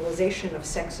instrumentalization of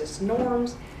sexist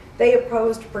norms, they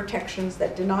opposed protections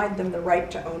that denied them the right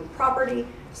to own property,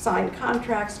 sign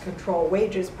contracts, control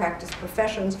wages, practice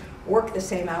professions, work the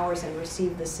same hours, and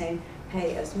receive the same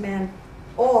pay as men,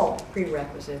 all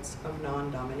prerequisites of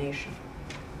non-domination.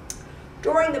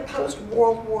 During the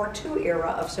post-World War II era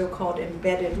of so-called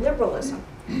embedded liberalism,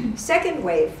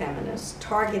 second-wave feminists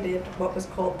targeted what was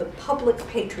called the public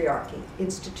patriarchy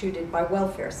instituted by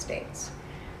welfare states.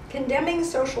 Condemning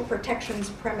social protections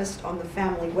premised on the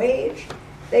family wage,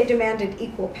 they demanded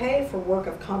equal pay for work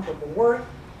of comparable worth,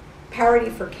 parity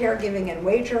for caregiving and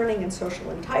wage earning and social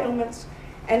entitlements,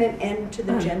 and an end to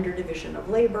the gender division of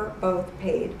labor, both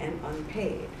paid and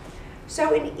unpaid.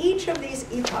 So in each of these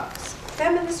epochs,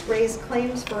 feminists raised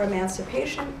claims for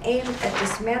emancipation aimed at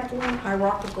dismantling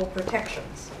hierarchical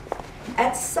protections.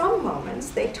 At some moments,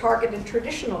 they targeted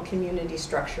traditional community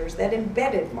structures that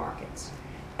embedded markets.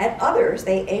 At others,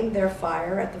 they aimed their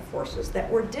fire at the forces that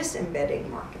were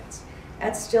disembedding markets.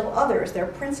 At still others, their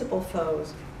principal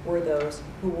foes were those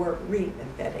who were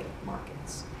re-embedding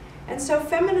markets. And so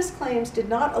feminist claims did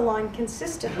not align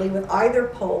consistently with either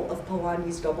pole of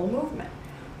Polanyi's double movement.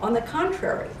 On the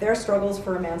contrary, their struggles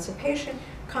for emancipation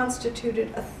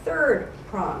constituted a third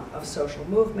prong of social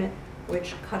movement,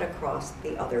 which cut across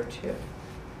the other two.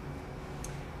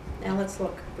 Now let's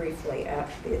look briefly at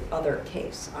the other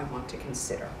case I want to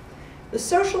consider. The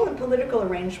social and political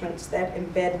arrangements that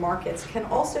embed markets can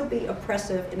also be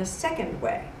oppressive in a second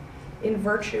way, in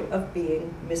virtue of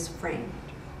being misframed.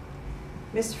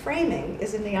 Misframing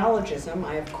is a neologism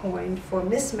I have coined for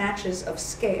mismatches of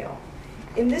scale.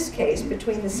 In this case,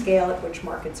 between the scale at which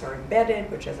markets are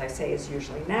embedded, which, as I say, is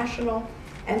usually national,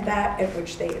 and that at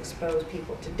which they expose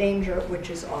people to danger, which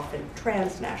is often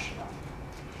transnational.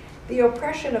 The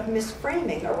oppression of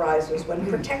misframing arises when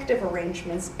protective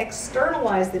arrangements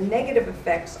externalize the negative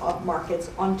effects of markets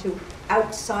onto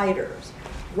outsiders,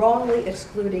 wrongly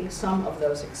excluding some of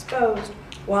those exposed,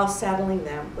 while saddling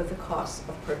them with the costs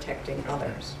of protecting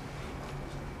others.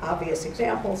 Obvious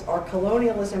examples are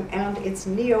colonialism and its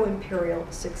neo-imperial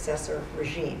successor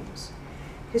regimes.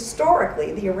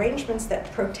 Historically, the arrangements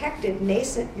that protected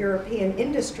nascent European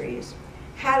industries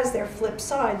had as their flip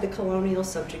side the colonial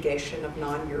subjugation of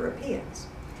non-Europeans.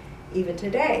 Even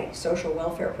today, social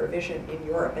welfare provision in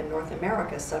Europe and North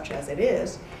America, such as it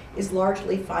is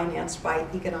largely financed by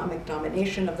economic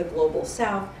domination of the global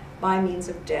South by means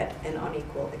of debt and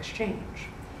unequal exchange.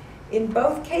 In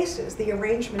both cases, the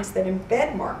arrangements that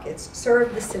embed markets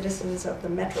serve the citizens of the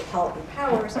metropolitan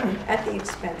powers at the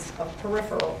expense of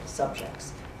peripheral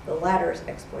subjects. The latter's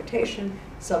exploitation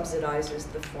subsidizes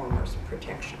the former's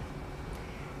protection.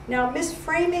 Now,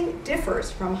 misframing differs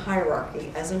from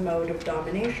hierarchy as a mode of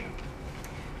domination.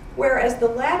 Whereas the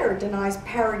latter denies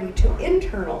parity to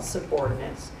internal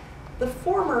subordinates, the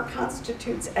former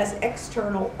constitutes as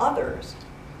external others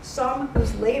some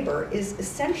whose labor is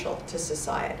essential to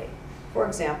society. for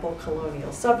example,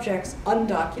 colonial subjects,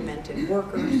 undocumented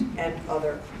workers, and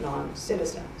other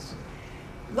non-citizens.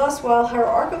 Thus, while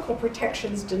hierarchical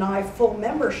protections deny full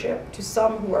membership to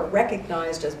some who are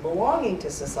recognized as belonging to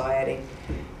society,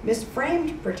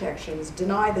 misframed protections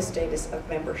deny the status of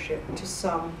membership to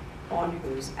some on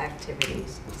whose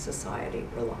activities society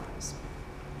relies.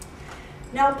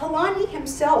 Now, Polanyi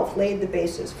himself laid the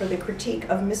basis for the critique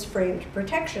of misframed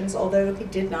protections, although he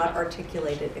did not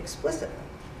articulate it explicitly.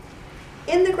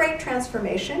 In The Great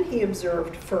Transformation, he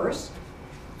observed first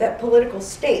that political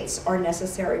states are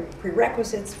necessary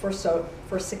prerequisites for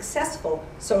successful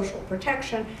social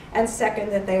protection, and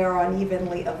second, that they are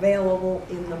unevenly available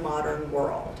in the modern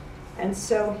world. And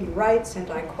so he writes, and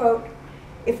I quote,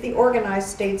 "If the organized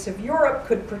states of Europe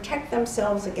could protect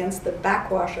themselves against the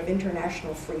backwash of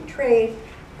international free trade,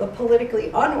 the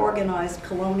politically unorganized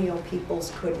colonial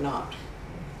peoples could not.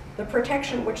 The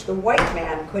protection which the white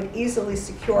man could easily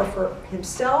secure for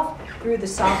himself through the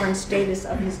sovereign status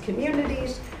of his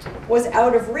communities was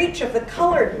out of reach of the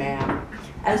colored man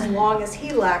as long as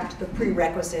he lacked the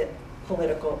prerequisite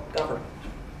political government."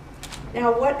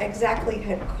 Now, what exactly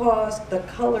had caused the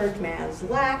colored man's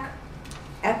lack?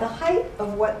 At the height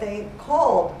of what they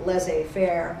called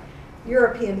laissez-faire,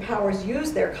 European powers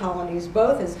used their colonies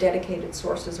both as dedicated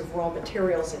sources of raw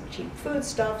materials and cheap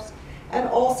foodstuffs, and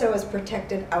also as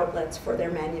protected outlets for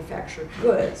their manufactured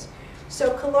goods.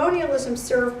 So colonialism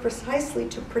served precisely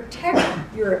to protect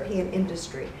European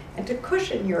industry and to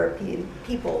cushion European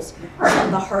peoples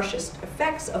from the harshest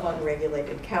effects of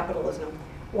unregulated capitalism,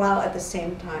 while at the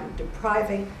same time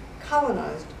depriving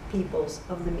colonized peoples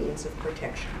of the means of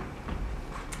protection.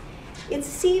 It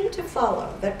seemed to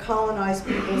follow that colonized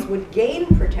peoples would gain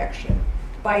protection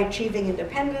by achieving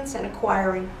independence and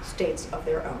acquiring states of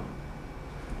their own.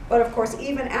 But of course,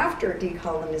 even after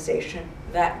decolonization,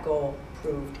 that goal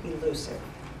proved elusive.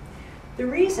 The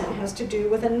reason has to do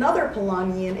with another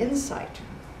Polanyian insight.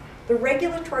 The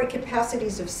regulatory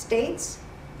capacities of states,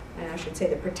 and I should say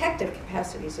the protective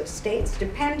capacities of states,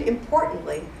 depend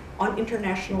importantly on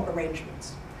international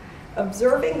arrangements.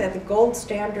 Observing that the gold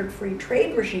standard free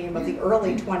trade regime of the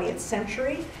early 20th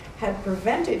century had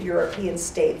prevented European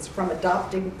states from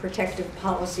adopting protective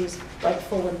policies like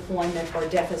full employment or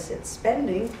deficit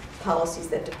spending, policies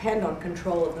that depend on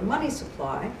control of the money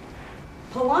supply,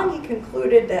 Polanyi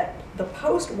concluded that the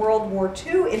post-World War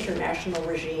II international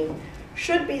regime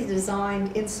should be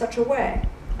designed in such a way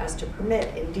as to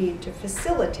permit, indeed, to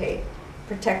facilitate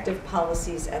protective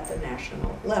policies at the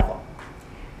national level.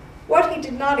 What he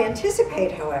did not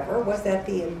anticipate, however, was that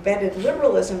the embedded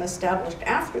liberalism established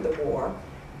after the war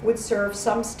would serve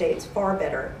some states far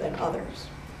better than others.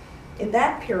 In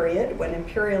that period, when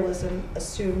imperialism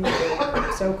assumed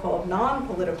a so-called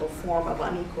non-political form of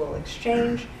unequal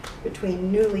exchange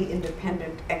between newly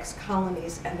independent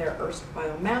ex-colonies and their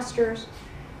erstwhile masters,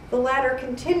 the latter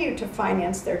continued to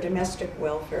finance their domestic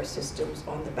welfare systems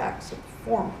on the backs of the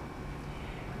former.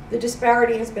 The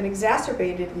disparity has been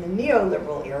exacerbated in the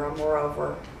neoliberal era,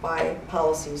 moreover, by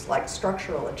policies like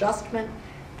structural adjustment,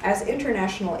 as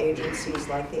international agencies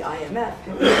like the IMF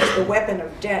have used the weapon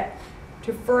of debt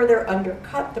to further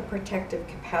undercut the protective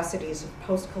capacities of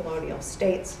post-colonial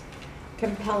states,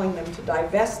 compelling them to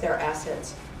divest their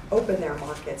assets, open their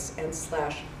markets, and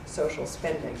slash social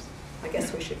spending. I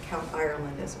guess we should count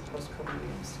Ireland as a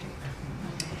post-colonial state.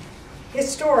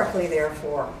 Historically,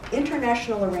 therefore,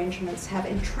 international arrangements have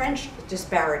entrenched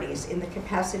disparities in the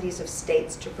capacities of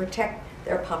states to protect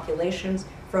their populations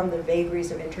from the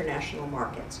vagaries of international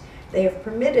markets. They have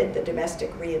permitted the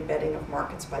domestic re-embedding of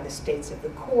markets by the states of the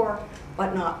core,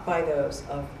 but not by those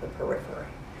of the periphery.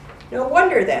 No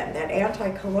wonder, then, that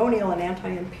anti-colonial and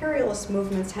anti-imperialist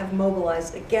movements have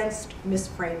mobilized against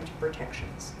misframed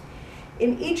protections.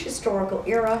 In each historical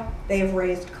era, they have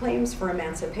raised claims for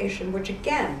emancipation, which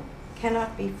again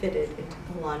cannot be fitted into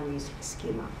Polanyi's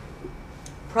schema.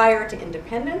 Prior to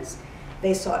independence,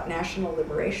 they sought national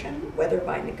liberation, whether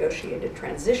by negotiated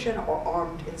transition or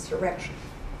armed insurrection.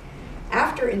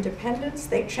 After independence,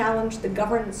 they challenged the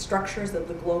governance structures of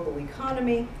the global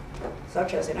economy,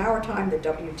 such as in our time, the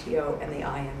WTO and the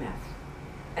IMF.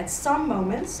 At some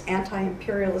moments,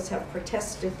 anti-imperialists have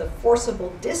protested the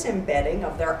forcible disembedding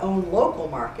of their own local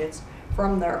markets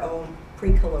from their own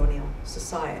pre-colonial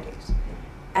societies.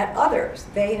 At others,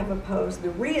 they have opposed the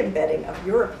re-embedding of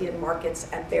European markets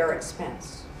at their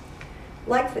expense.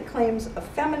 Like the claims of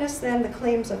feminists, then, the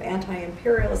claims of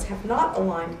anti-imperialists have not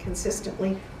aligned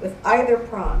consistently with either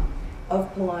prong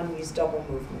of Polanyi's double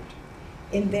movement.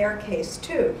 In their case,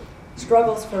 too,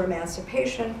 struggles for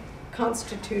emancipation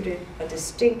constituted a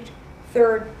distinct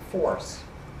third force.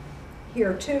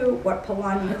 Here too, what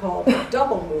Polanyi called a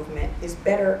double movement is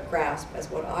better grasped as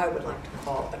what I would like to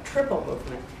call a triple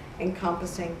movement,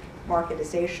 encompassing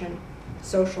marketization,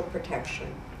 social protection,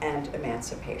 and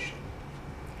emancipation.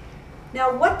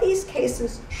 Now, what these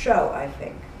cases show, I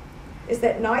think, is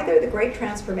that neither the great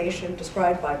transformation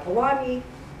described by Polanyi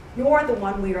nor the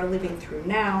one we are living through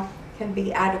now can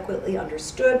be adequately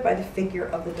understood by the figure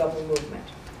of the double movement.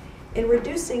 In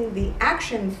reducing the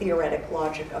action-theoretic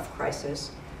logic of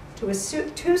crisis to a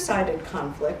two-sided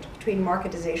conflict between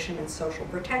marketization and social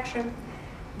protection,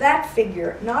 that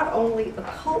figure not only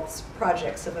occults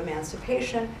projects of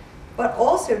emancipation, but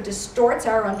also distorts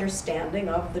our understanding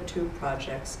of the two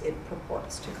projects it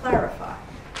purports to clarify.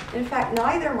 In fact,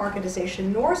 neither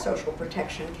marketization nor social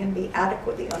protection can be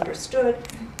adequately understood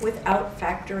without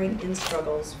factoring in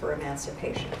struggles for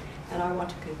emancipation. And I want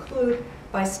to conclude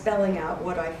by spelling out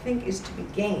what I think is to be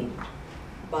gained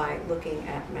by looking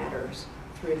at matters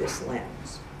through this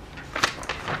lens.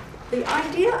 The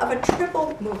idea of a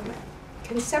triple movement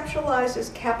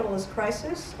conceptualizes capitalist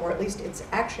crisis, or at least its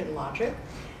action logic,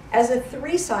 as a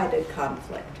three-sided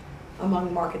conflict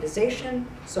among marketization,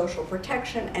 social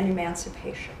protection, and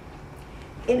emancipation.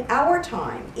 In our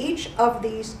time, each of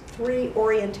these three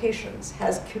orientations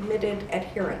has committed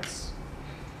adherents.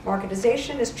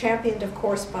 Marketization is championed, of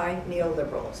course, by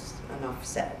neoliberals, enough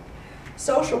said.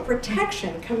 Social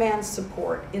protection commands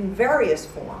support in various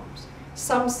forms,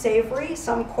 some savory,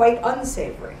 some quite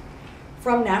unsavory,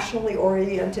 from nationally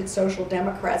oriented social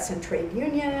democrats and trade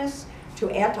unionists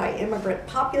to anti-immigrant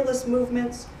populist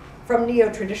movements, from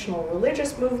neo-traditional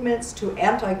religious movements to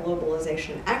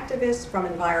anti-globalization activists, from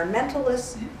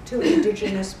environmentalists to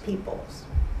indigenous peoples.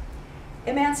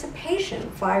 Emancipation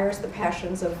fires the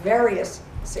passions of various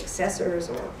successors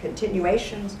or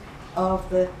continuations of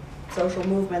the social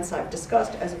movements I've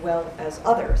discussed, as well as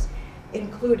others,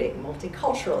 including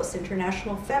multiculturalists,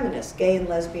 international feminists, gay and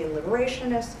lesbian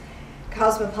liberationists,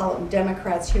 cosmopolitan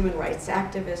Democrats, human rights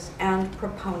activists, and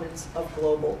proponents of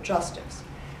global justice.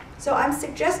 So I'm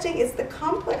suggesting it's the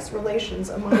complex relations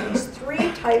among these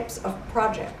three types of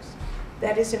projects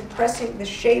that is impressing the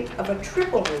shape of a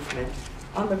triple movement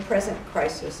on the present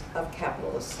crisis of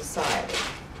capitalist society.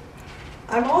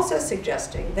 I'm also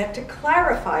suggesting that to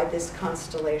clarify this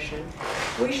constellation,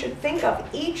 we should think of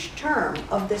each term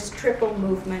of this triple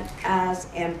movement as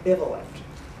ambivalent.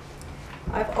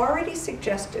 I've already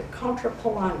suggested, contra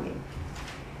Polanyi,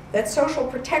 that social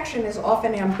protection is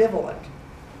often ambivalent,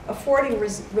 affording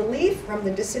relief from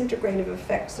the disintegrative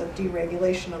effects of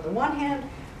deregulation on the one hand,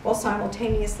 while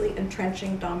simultaneously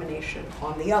entrenching domination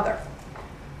on the other.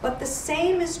 But the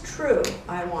same is true,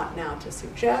 I want now to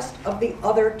suggest, of the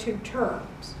other two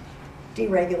terms.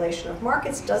 Deregulation of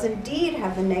markets does indeed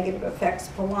have the negative effects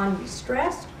Polanyi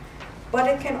stressed, but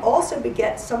it can also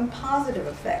beget some positive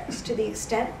effects to the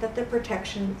extent that the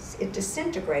protections it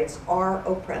disintegrates are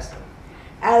oppressive.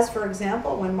 As, for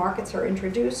example, when markets are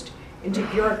introduced into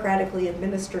bureaucratically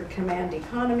administered command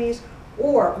economies,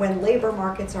 or when labor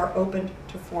markets are opened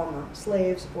to former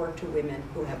slaves or to women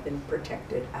who have been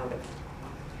protected out of it.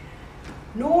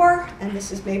 Nor, and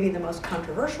this is maybe the most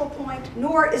controversial point,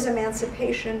 nor is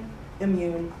emancipation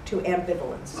immune to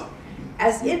ambivalence,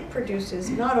 as it produces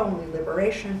not only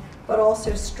liberation, but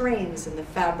also strains in the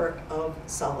fabric of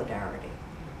solidarity.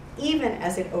 Even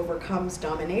as it overcomes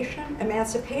domination,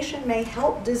 emancipation may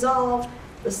help dissolve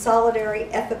the solidary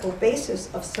ethical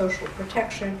basis of social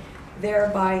protection,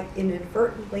 thereby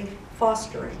inadvertently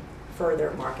fostering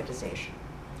further marketization.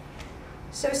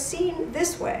 So seen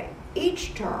this way,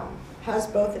 each term has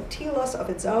both a telos of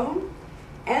its own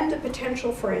and a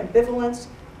potential for ambivalence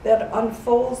that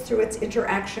unfolds through its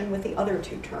interaction with the other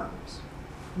two terms.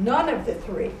 None of the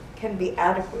three can be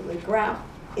adequately grasped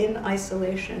in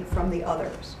isolation from the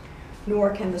others,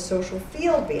 nor can the social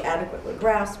field be adequately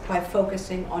grasped by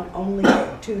focusing on only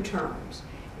two terms.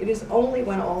 It is only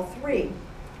when all three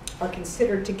are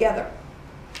considered together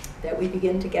that we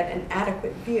begin to get an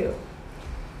adequate view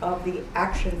of the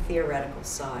action theoretical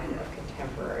side of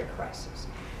contemporary crisis.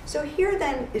 So here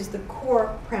then is the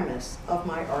core premise of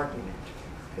my argument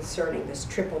concerning this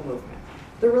triple movement.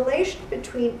 The relation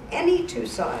between any two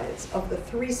sides of the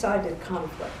three-sided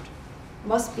conflict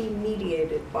must be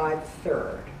mediated by the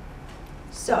third.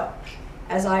 So,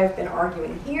 as I have been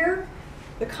arguing here,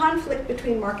 the conflict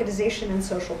between marketization and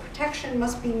social protection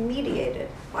must be mediated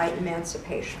by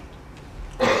emancipation.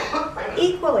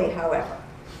 Equally, however,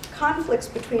 conflicts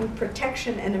between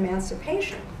protection and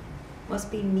emancipation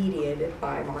must be mediated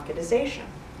by marketization.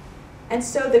 And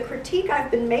so the critique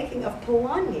I've been making of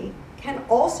Polanyi can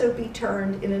also be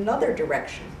turned in another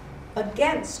direction,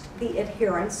 against the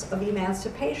adherents of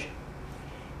emancipation.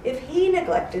 if he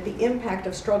neglected the impact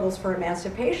of struggles for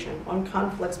emancipation on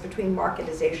conflicts between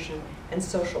marketization and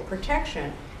social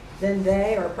protection, then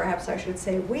they, or perhaps I should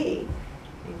say we,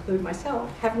 include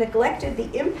myself, have neglected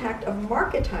the impact of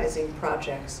marketizing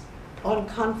projects on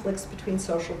conflicts between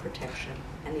social protection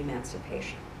and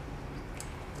emancipation.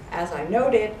 As I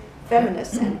noted,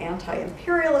 feminists and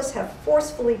anti-imperialists have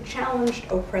forcefully challenged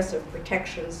oppressive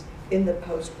protections in the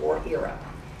post-war era.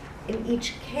 In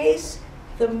each case,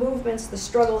 the movements, the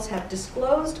struggles have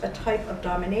disclosed a type of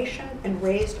domination and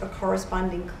raised a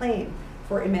corresponding claim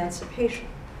for emancipation.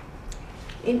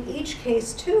 In each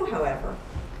case, too, however,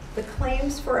 the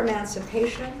claims for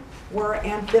emancipation were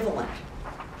ambivalent.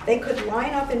 They could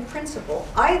line up in principle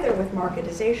either with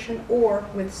marketization or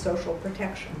with social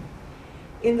protection.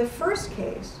 In the first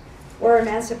case, where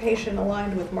emancipation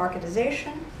aligned with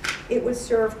marketization, it would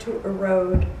serve to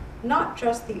erode not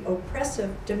just the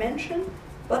oppressive dimension,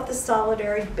 but the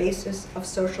solidary basis of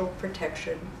social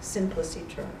protection,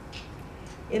 simpliciter.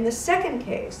 In the second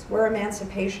case, where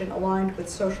emancipation aligned with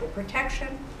social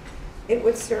protection, it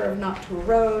would serve not to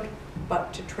erode,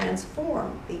 but to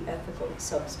transform the ethical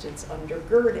substance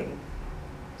undergirding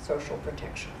social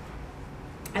protection.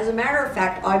 As a matter of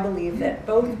fact, I believe that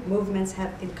both movements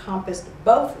have encompassed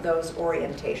both those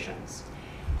orientations.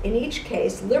 In each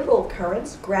case, liberal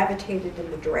currents gravitated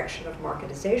in the direction of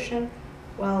marketization,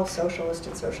 while socialist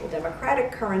and social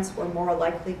democratic currents were more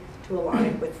likely to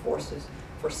align with forces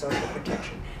for social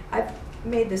protection. I've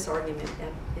made this argument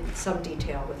in some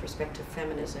detail with respect to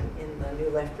feminism in the New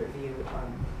Left Review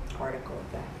article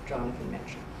that Jonathan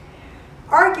mentioned.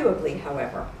 Arguably,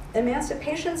 however,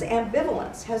 emancipation's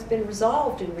ambivalence has been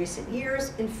resolved in recent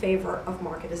years in favor of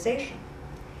marketization.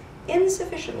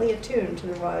 Insufficiently attuned to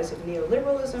the rise of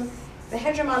neoliberalism, the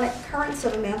hegemonic currents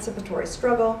of emancipatory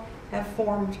struggle have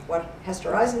formed what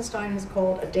Hester Eisenstein has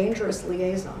called a dangerous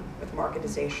liaison with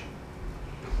marketization.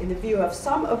 In the view of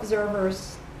some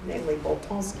observers, namely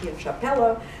Boltanski and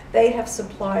Chapello, they have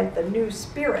supplied the new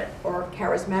spirit or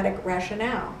charismatic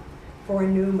rationale for a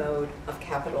new mode of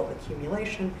capital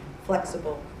accumulation,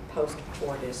 flexible,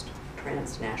 post-Fordist,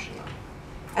 transnational.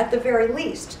 At the very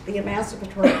least, the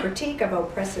emancipatory critique of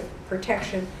oppressive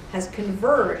protection has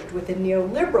converged with the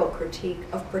neoliberal critique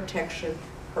of protection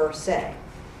per se.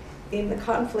 In the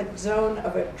conflict zone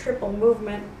of a triple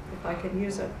movement, if I can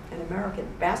use an American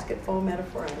basketball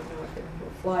metaphor, I don't know if it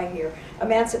will fly here,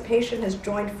 emancipation has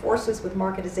joined forces with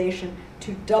marketization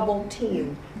to double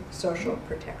team social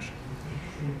protection.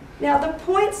 Now, the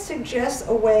point suggests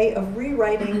a way of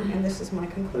rewriting, and this is my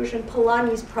conclusion,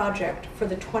 Polanyi's project for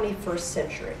the 21st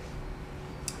century.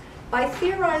 By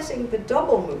theorizing the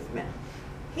double movement,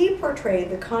 he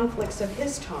portrayed the conflicts of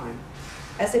his time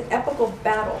as an epical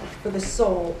battle for the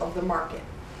soul of the market.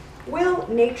 Will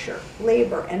nature,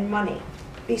 labor, and money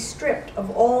be stripped of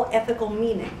all ethical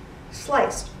meaning,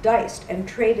 sliced, diced, and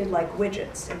traded like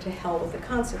widgets, and to hell with the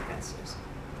consequences?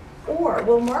 Or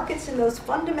will markets in those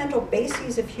fundamental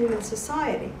bases of human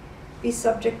society be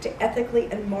subject to ethically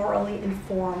and morally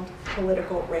informed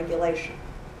political regulation?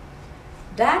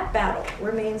 That battle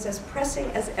remains as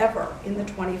pressing as ever in the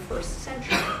 21st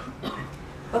century.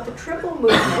 But the triple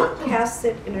movement casts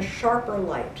it in a sharper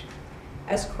light,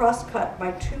 as cross-cut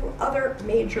by two other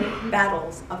major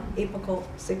battles of apical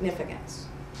significance.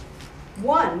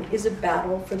 One is a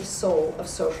battle for the soul of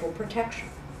social protection.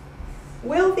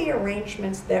 Will the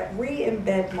arrangements that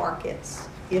re-embed markets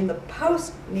in the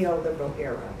post-neoliberal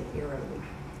era, the era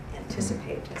we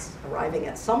anticipate as arriving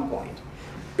at some point,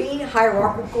 be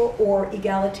hierarchical or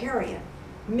egalitarian,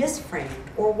 misframed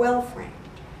or well-framed,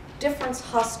 difference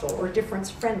hostile or difference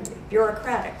friendly,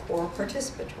 bureaucratic or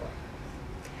participatory?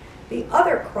 The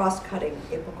other cross-cutting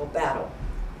apical battle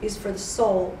is for the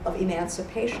soul of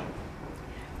emancipation.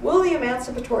 Will the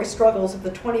emancipatory struggles of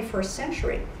the 21st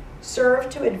century serve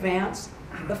to advance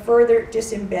the further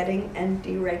disembedding and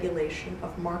deregulation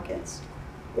of markets?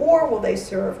 Or will they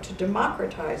serve to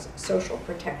democratize social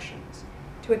protections,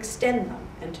 to extend them,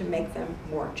 and to make them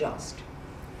more just?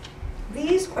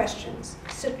 These questions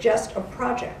suggest a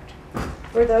project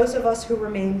for those of us who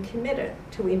remain committed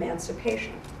to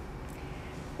emancipation.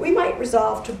 We might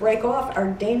resolve to break off our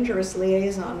dangerous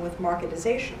liaison with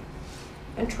marketization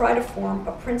and try to form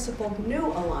a principled new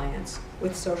alliance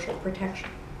with social protection.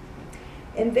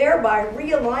 And thereby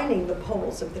realigning the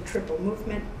poles of the triple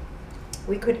movement,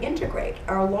 we could integrate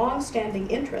our long-standing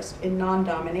interest in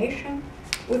non-domination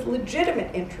with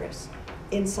legitimate interest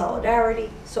in solidarity,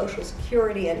 social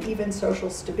security, and even social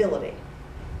stability,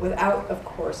 without, of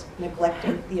course,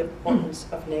 neglecting the importance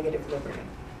of negative liberty.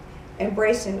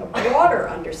 Embracing a broader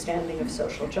understanding of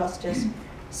social justice,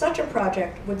 such a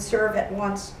project would serve at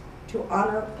once to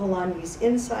honor Polanyi's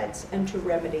insights and to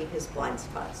remedy his blind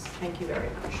spots. Thank you very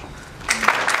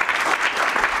much.